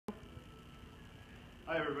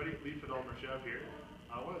Hi everybody, Leif at Ulmer here.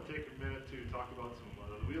 I want to take a minute to talk about some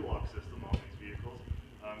the wheel lock system on these vehicles.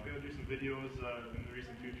 I'm going to do some videos in the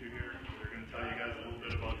recent future here. They're going to tell you guys a little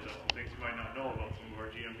bit about some things you might not know about some of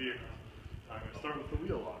our GM vehicles. I'm going to start with the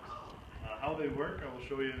wheel locks. How they work I will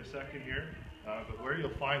show you in a second here, but where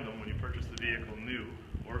you'll find them when you purchase the vehicle new,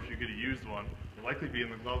 or if you get a used one, will likely be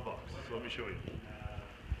in the glove box. So let me show you.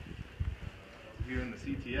 Here in the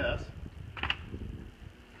CTS,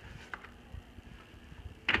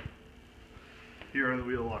 here are the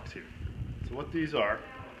wheel locks here. So what these are,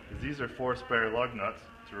 is these are 4 spare lug nuts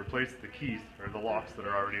to replace the keys or the locks that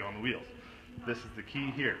are already on the wheels. This is the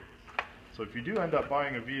key here. So if you do end up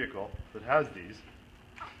buying a vehicle that has these,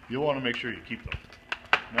 you'll want to make sure you keep them.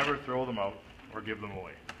 Never throw them out or give them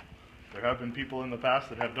away. There have been people in the past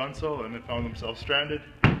that have done so and have found themselves stranded,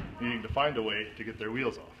 needing to find a way to get their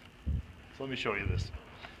wheels off. So let me show you this.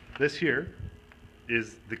 This here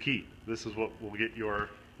is the key. This is what will get your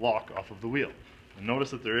lock off of the wheel. And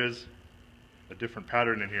notice that there is a different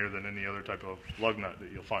pattern in here than any other type of lug nut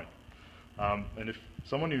that you'll find. And if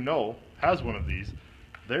someone you know has one of these,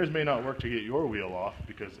 theirs may not work to get your wheel off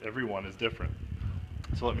because every one is different.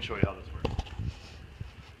 So let me show you how this works.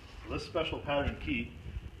 So this special pattern key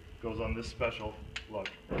goes on this special lug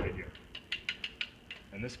right here.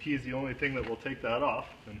 And this key is the only thing that will take that off.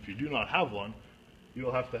 And if you do not have one, you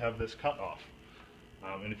will have to have this cut off.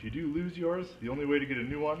 And if you do lose yours, the only way to get a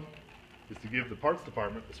new one is to give the parts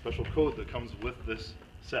department a special code that comes with this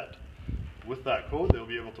set. With that code, they'll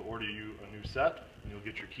be able to order you a new set, and you'll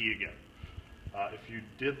get your key again. If you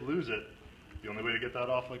did lose it, the only way to get that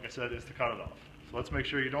off, like I said, is to cut it off. So let's make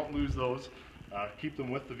sure you don't lose those. Keep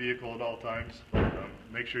them with the vehicle at all times.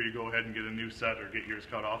 Make sure you go ahead and get a new set or get yours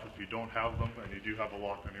cut off if you don't have them and you do have a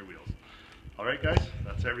lock on your wheels. Alright guys,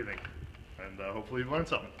 that's everything. And hopefully you've learned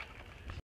something.